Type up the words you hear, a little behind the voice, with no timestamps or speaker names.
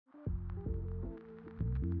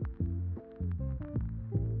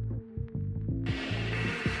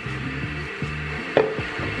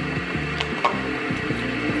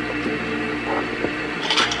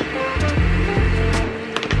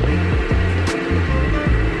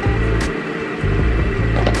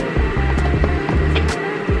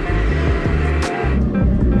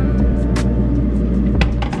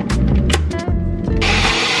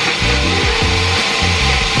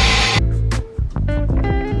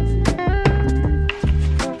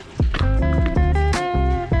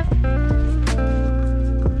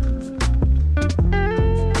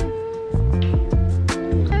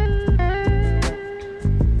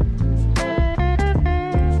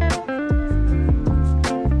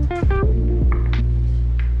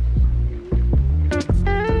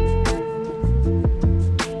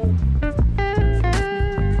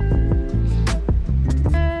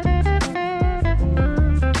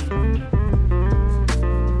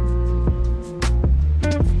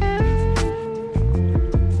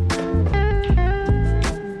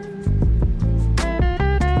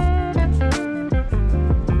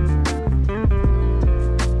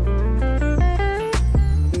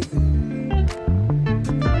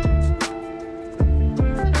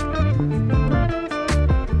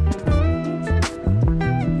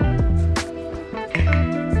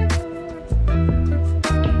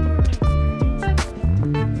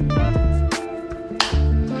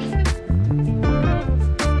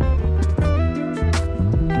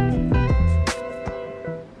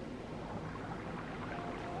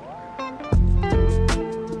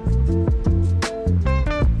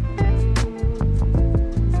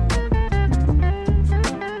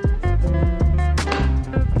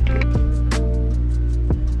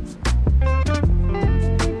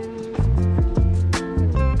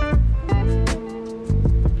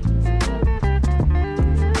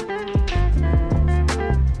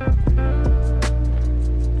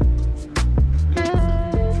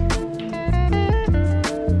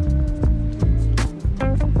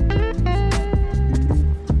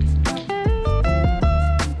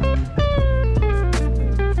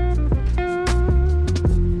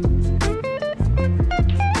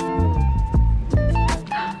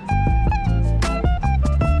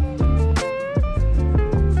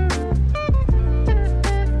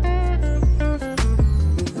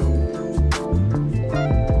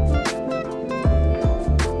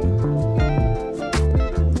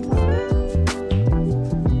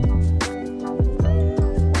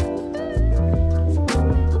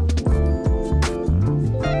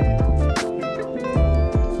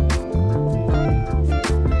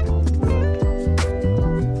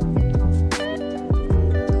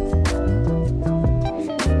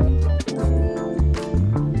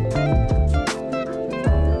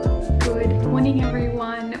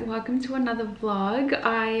vlog.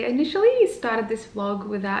 I initially started this vlog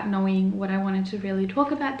without knowing what I wanted to really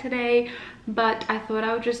talk about today, but I thought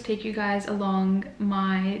I would just take you guys along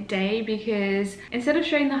my day, because instead of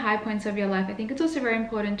sharing the high points of your life, I think it's also very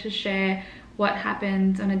important to share what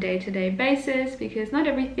happens on a day-to-day basis, because not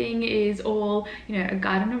everything is all, you know, a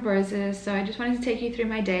garden of roses. So I just wanted to take you through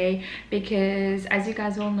my day, because as you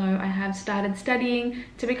guys all know, I have started studying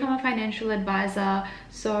to become a financial advisor.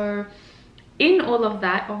 So in all of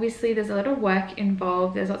that, obviously there's a lot of work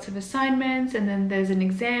involved. There's lots of assignments, and then there's an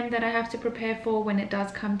exam that I have to prepare for when it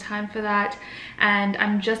does come time for that. And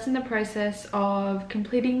I'm just in the process of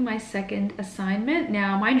completing my second assignment.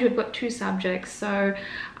 Now, mind you, I've got 2 subjects, so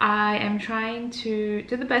I am trying to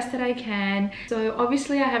do the best that I can. So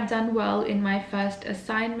obviously I have done well in my first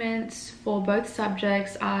assignments for both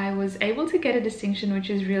subjects. I was able to get a distinction, which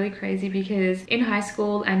is really crazy, because in high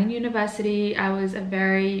school and in university I was a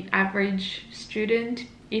very average student.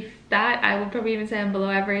 If that, I would probably even say I'm below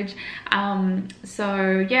average.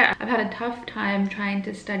 So yeah, I've had a tough time trying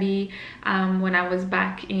to study when I was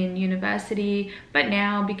back in university, but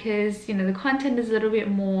now, because you know the content is a little bit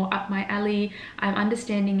more up my alley, I'm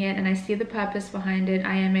understanding it and I see the purpose behind it,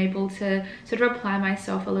 I am able to sort of apply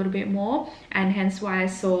myself a little bit more, and hence why I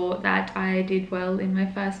saw that I did well in my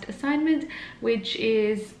first assignment, which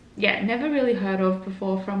is, yeah, never really heard of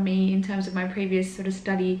before from me in terms of my previous sort of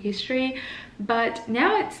study history. But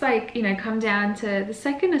now it's like, you know, come down to the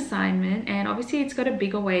second assignment, and obviously it's got a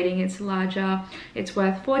bigger weighting, it's larger, it's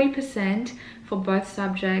worth 40% for both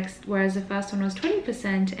subjects, whereas the first one was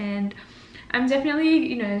 20%. And I'm definitely,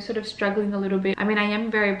 you know, sort of struggling a little bit. I mean, I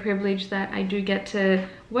am very privileged that I do get to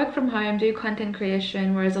work from home, do content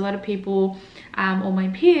creation, whereas a lot of people or my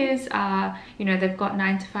peers are, you know, they've got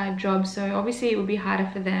 9-to-5 jobs, so obviously it would be harder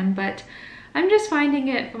for them. But I'm just finding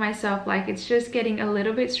it for myself, like it's just getting a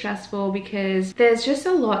little bit stressful, because there's just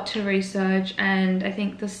a lot to research, and I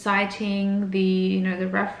think the citing, the, you know, the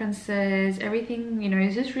references, everything, you know,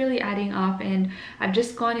 is just really adding up. And I've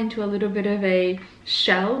just gone into a little bit of a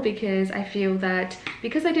shell, because I feel that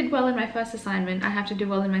because I did well in my first assignment, I have to do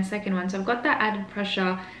well in my second one. So I've got that added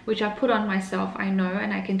pressure, which I've put on myself, I know,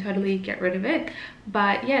 and I can totally get rid of it.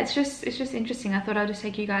 But yeah, it's just interesting. I thought I'd just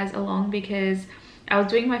take you guys along, because I was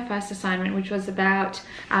doing my first assignment, which was about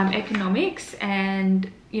economics and,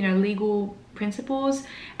 you know, legal principles,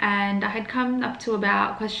 and I had come up to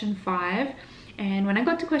about question 5. And when I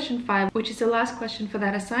got to question 5, which is the last question for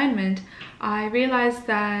that assignment, I realized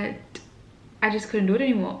that I just couldn't do it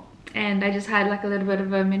anymore, and I just had like a little bit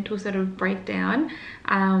of a mental sort of breakdown.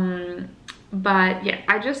 But yeah,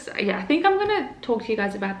 I think I'm gonna talk to you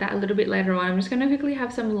guys about that a little bit later on. I'm just gonna quickly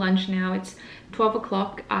have some lunch now. It's 12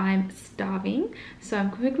 o'clock, I'm starving, so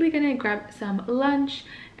I'm quickly gonna grab some lunch,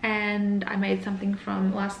 and I made something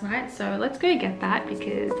from last night, so let's go get that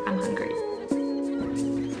because I'm hungry.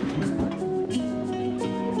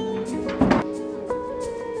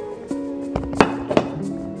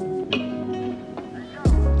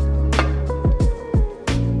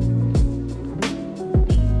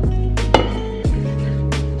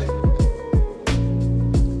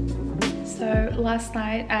 Last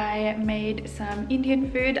night I made some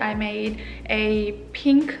Indian food. I made a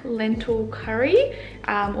pink lentil curry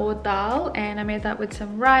or dal, and I made that with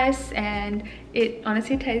some rice, and it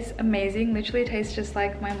honestly tastes amazing. Literally tastes just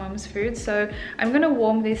like my mom's food. So I'm gonna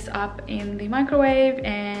warm this up in the microwave,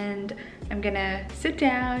 and I'm gonna sit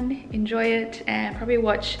down, enjoy it, and probably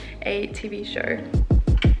watch a TV show.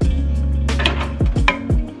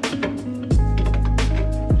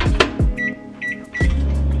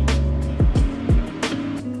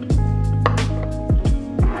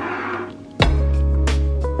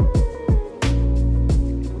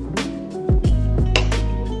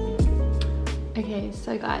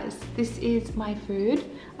 So guys, this is my food.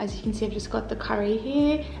 As you can see, I've just got the curry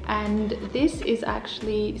here, and this is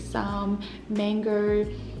actually some mango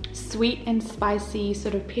sweet and spicy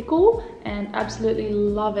sort of pickle, and absolutely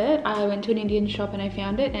love it. I went to an Indian shop and I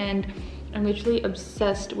found it, and I'm literally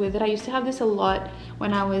obsessed with it. I used to have this a lot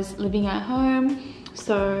when I was living at home,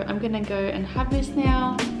 so I'm gonna go and have this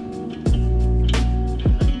now.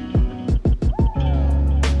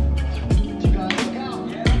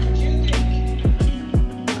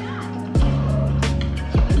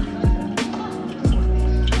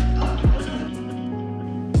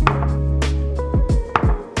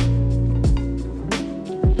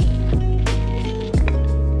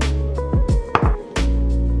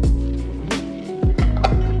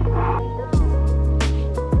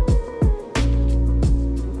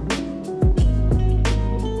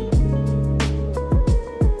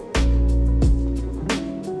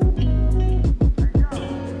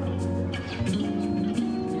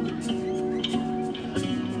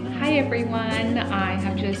 everyone, I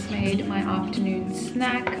have just made my afternoon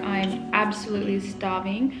snack. I'm absolutely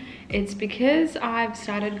starving. It's because I've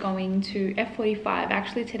started going to F45.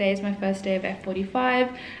 Actually, today is my first day of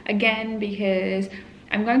F45 again because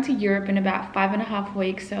I'm going to Europe in about 5.5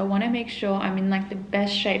 weeks, so I want to make sure I'm in like the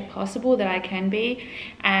best shape possible that I can be,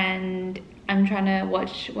 and I'm trying to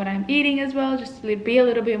watch what I'm eating as well, just to be a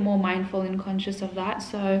little bit more mindful and conscious of that.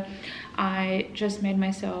 So I just made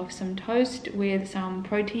myself some toast with some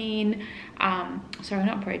protein,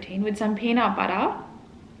 with some peanut butter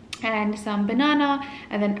and some banana,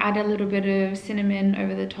 and then add a little bit of cinnamon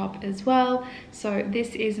over the top as well. So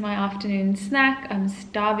this is my afternoon snack. I'm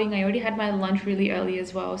starving. I already had my lunch really early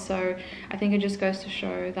as well, so I think it just goes to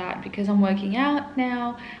show that because I'm working out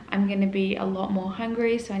now, I'm going to be a lot more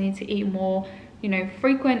hungry, so I need to eat more, you know,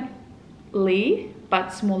 frequently but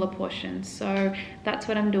smaller portions. So that's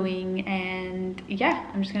what I'm doing, and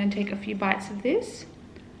yeah, I'm just going to take a few bites of this.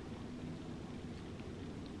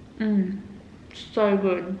 So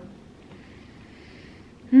good.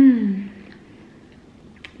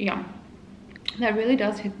 Yum. That really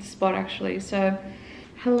does hit the spot actually. So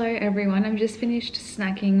hello everyone, I've just finished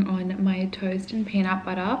snacking on my toast and peanut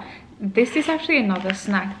butter. This is actually another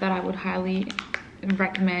snack that I would highly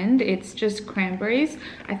recommend. It's just cranberries.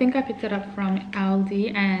 I think I picked it up from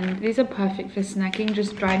Aldi, and these are perfect for snacking,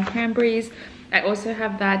 just dried cranberries. I also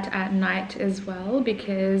have that at night as well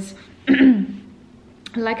because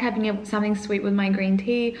I like having something sweet with my green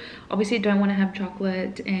tea. Obviously don't want to have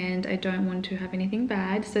chocolate, and I don't want to have anything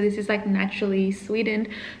bad, so this is like naturally sweetened,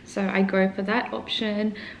 so I go for that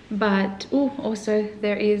option. But also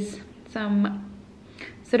there is some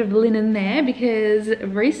sort of linen there because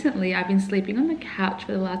recently I've been sleeping on the couch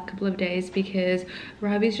for the last couple of days because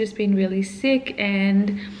Ravi's just been really sick,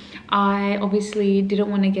 and I obviously didn't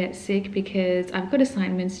want to get sick because I've got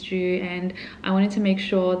assignments due, and I wanted to make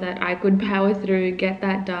sure that I could power through, get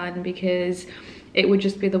that done, because it would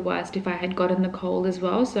just be the worst if I had gotten the cold as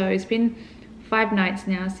well. So it's been 5 nights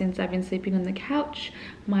now since I've been sleeping on the couch.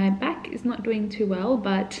 My back is not doing too well,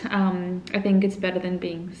 but I think it's better than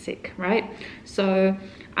being sick, right? So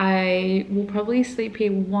I will probably sleep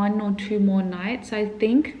here 1 or 2 more nights, I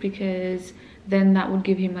think, because then that would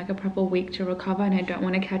give him like a proper week to recover, and I don't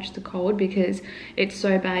want to catch the cold because it's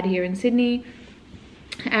so bad here in Sydney,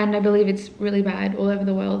 and I believe it's really bad all over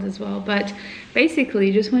the world as well. But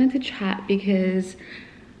basically just wanted to chat because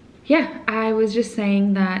yeah, I was just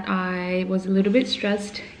saying that I was a little bit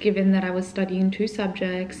stressed given that I was studying 2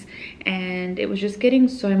 subjects, and it was just getting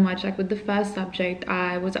so much. Like with the first subject,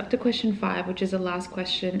 I was up to question 5, which is the last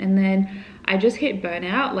question, and then I just hit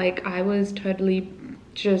burnout. Like I was totally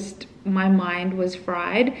just, my mind was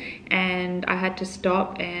fried, and I had to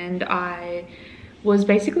stop, and I was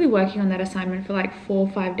basically working on that assignment for like 4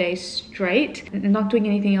 or 5 days straight, not doing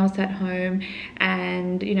anything else at home,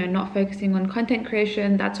 and you know, not focusing on content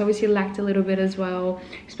creation. That's obviously lacked a little bit as well,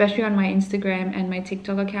 especially on my Instagram and my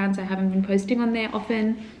TikTok accounts. I haven't been posting on there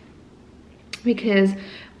often because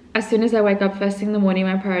as soon as I wake up first thing in the morning,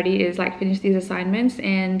 my priority is like finish these assignments,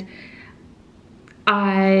 and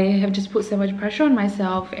I have just put so much pressure on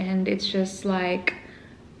myself, and it's just like,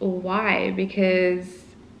 why? Because,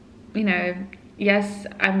 you know, yes,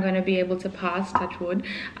 I'm going to be able to pass, touch wood,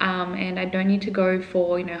 and I don't need to go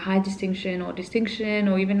for, you know, high distinction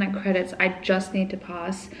or even like credits. I just need to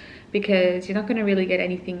pass, because you're not going to really get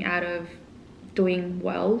anything out of doing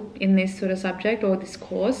well in this sort of subject or this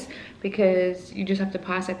course, because you just have to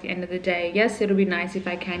pass at the end of the day. Yes, it'll be nice if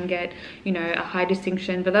I can get, you know, a high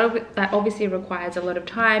distinction, but that obviously requires a lot of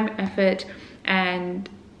time, effort, and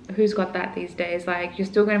who's got that these days? Like, you're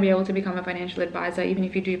still going to be able to become a financial advisor even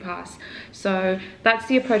if you do pass. So that's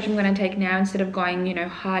the approach I'm going to take now, instead of going, you know,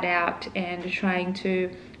 hard out and trying to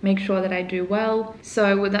make sure that I do well.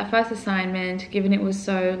 So with that first assignment, given it was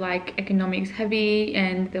so like economics heavy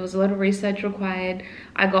and there was a lot of research required,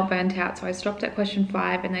 I got burnt out. So I stopped at question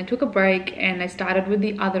 5, and I took a break, and I started with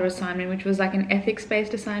the other assignment, which was like an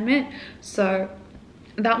ethics-based assignment. So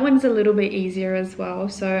that one's a little bit easier as well.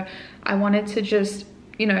 So I wanted to just,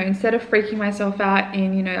 you know, instead of freaking myself out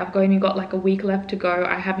in, you know, I've only got like a week left to go,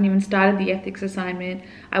 I haven't even started the ethics assignment,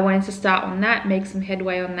 I wanted to start on that, make some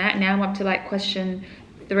headway on that. Now I'm up to like question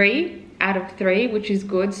 3 out of 3, which is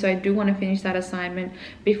good. So I do want to finish that assignment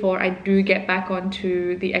before I do get back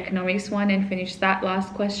onto the economics one and finish that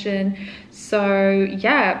last question. So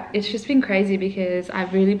yeah, it's just been crazy because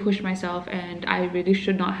I've really pushed myself, and I really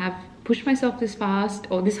should not have pushed myself this fast,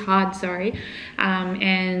 or this hard, sorry.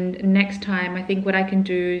 And next time, I think what I can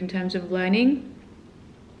do in terms of learning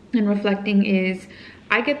and reflecting is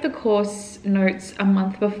I get the course notes a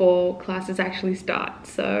month before classes actually start.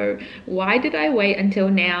 So why did I wait until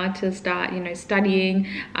now to start, you know, studying?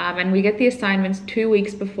 And we get the assignments 2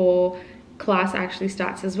 weeks before class actually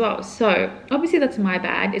starts as well. So obviously that's my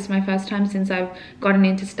bad. It's my first time since I've gotten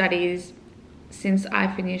into studies since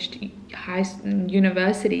I finished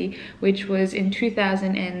university, which was in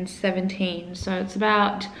 2017. So it's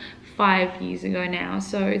about 5 years ago now.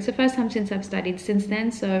 So it's the first time since I've studied since then.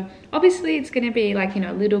 So obviously it's going to be like, you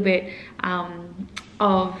know, a little bit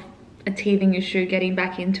of a teething issue getting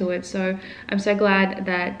back into it. So I'm so glad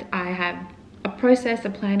that I have a process, a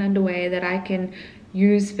plan underway that I can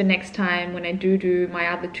use for next time when I do my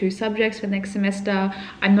other 2 subjects for next semester.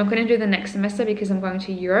 I'm not going to do the next semester because I'm going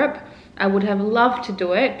to Europe. I would have loved to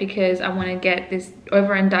do it because I want to get this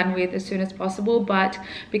over and done with as soon as possible, but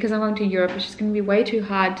because I'm going to Europe, it's just going to be way too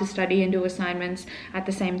hard to study and do assignments at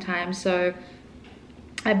the same time. So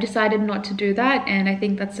I've decided not to do that, and I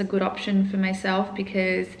think that's a good option for myself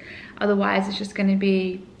because otherwise it's just going to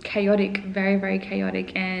be chaotic, very, very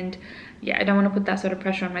chaotic. And yeah, I don't want to put that sort of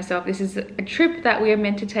pressure on myself. This is a trip that we are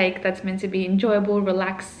meant to take that's meant to be enjoyable,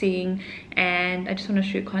 relaxing, and I just want to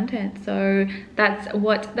shoot content. So that's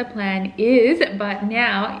what the plan is. But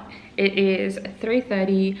now it is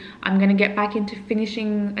 3:30. I'm going to get back into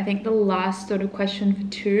finishing, I think, the last sort of question for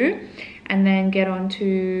 2, and then get on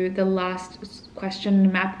to the last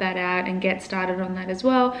question, map that out and get started on that as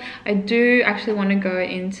well. I do actually want to go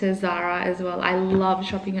into ZARA as well. I love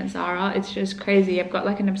shopping at ZARA. It's just crazy. I've got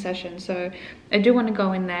like an obsession. So I do want to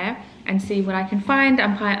go in there and see what I can find.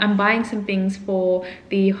 I'm buying some things for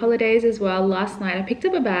the holidays as well. Last night I picked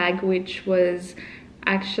up a bag, which was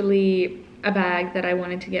actually a bag that I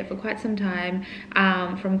wanted to get for quite some time,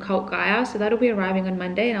 from Cult Gaia. So that'll be arriving on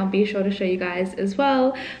Monday, and I'll be sure to show you guys as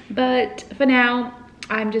well. But for now,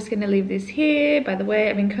 I'm just gonna leave this here. By the way,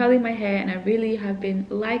 I've been curling my hair and I really have been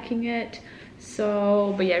liking it.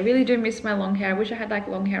 So, but yeah, I really do miss my long hair. I wish I had like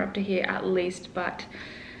long hair up to here at least, but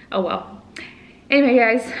oh well. Anyway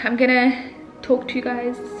guys, I'm gonna talk to you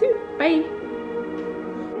guys soon. Bye.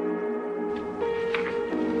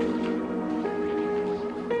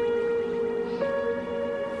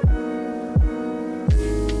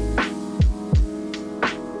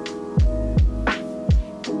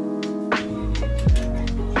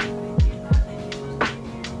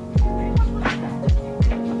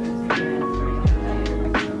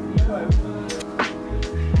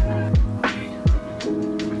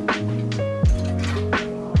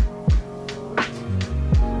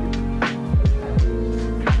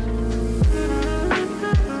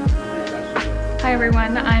 Hi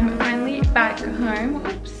everyone, I'm finally back home.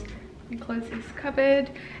 Oops, let me close this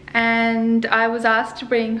cupboard. And I was asked to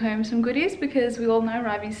bring home some goodies because we all know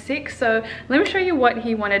Ravi's sick. So let me show you what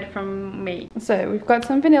he wanted from me. So we've got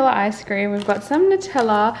some vanilla ice cream, we've got some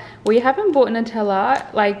Nutella. We haven't bought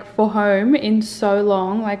Nutella like for home in so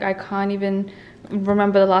long, like I can't even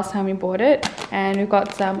remember the last time we bought it. And we've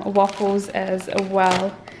got some waffles as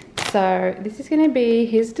well. So this is going to be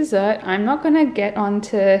his dessert. I'm not going to get on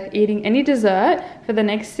to eating any dessert for the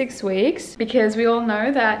next 6 weeks because we all know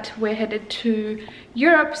that we're headed to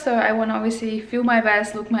Europe. So I want to obviously feel my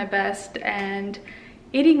best, look my best, and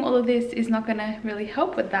eating all of this is not going to really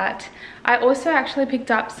help with that. I also actually picked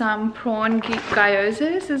up some prawn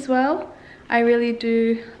gyozas as well. I really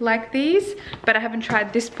do like these, but I haven't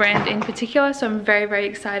tried this brand in particular, so I'm very, very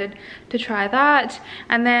excited to try that.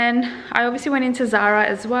 And then I obviously went into ZARA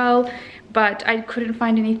as well, but I couldn't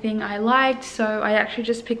find anything I liked, so I actually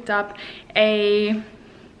just picked up a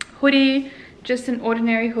hoodie, just an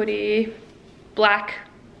ordinary hoodie, black,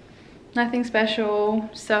 nothing special.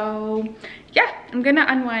 So yeah, I'm gonna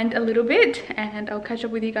unwind a little bit and I'll catch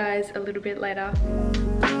up with you guys a little bit later.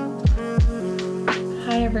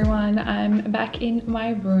 Hi everyone, I'm back in my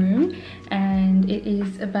room and it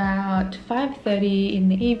is about 5:30 in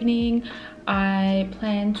the evening. I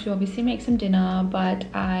plan to obviously make some dinner, but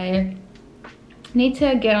I need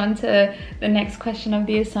to get on to the next question of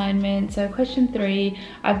the assignment. So question 3,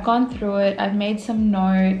 I've gone through it, I've made some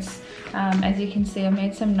notes. As you can see, I've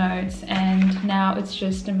made some notes and now it's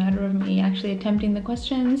just a matter of me actually attempting the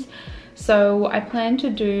questions. So I plan to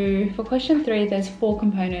do, for question 3, there's 4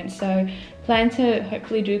 components. So plan to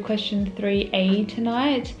hopefully do question 3A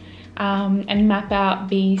tonight and map out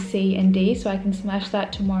B, C and D so I can smash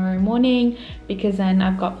that tomorrow morning, because then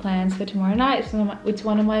I've got plans for tomorrow night. So it's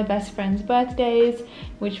one of my best friend's birthdays,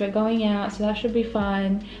 which we're going out, so that should be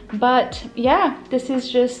fun. But yeah, this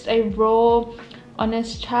is just a raw,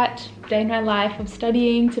 honest chat, day in my life of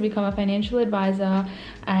studying to become a financial advisor,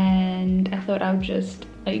 and I thought I would just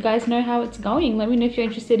let you guys know how it's going. Let me know if you're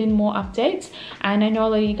interested in more updates. And I know a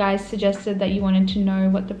lot of you guys suggested that you wanted to know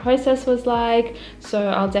what the process was like, so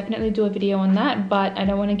I'll definitely do a video on that. But I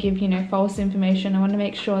don't want to give, you know, false information. I want to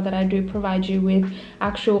make sure that I do provide you with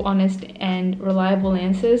actual, honest and reliable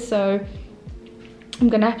answers. So I'm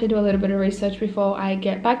gonna have to do a little bit of research before I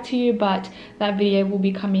get back to you, but that video will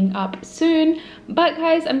be coming up soon. But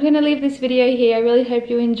guys, I'm gonna leave this video here. I really hope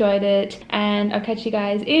you enjoyed it, and I'll catch you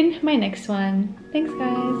guys in my next one. Thanks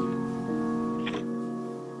guys.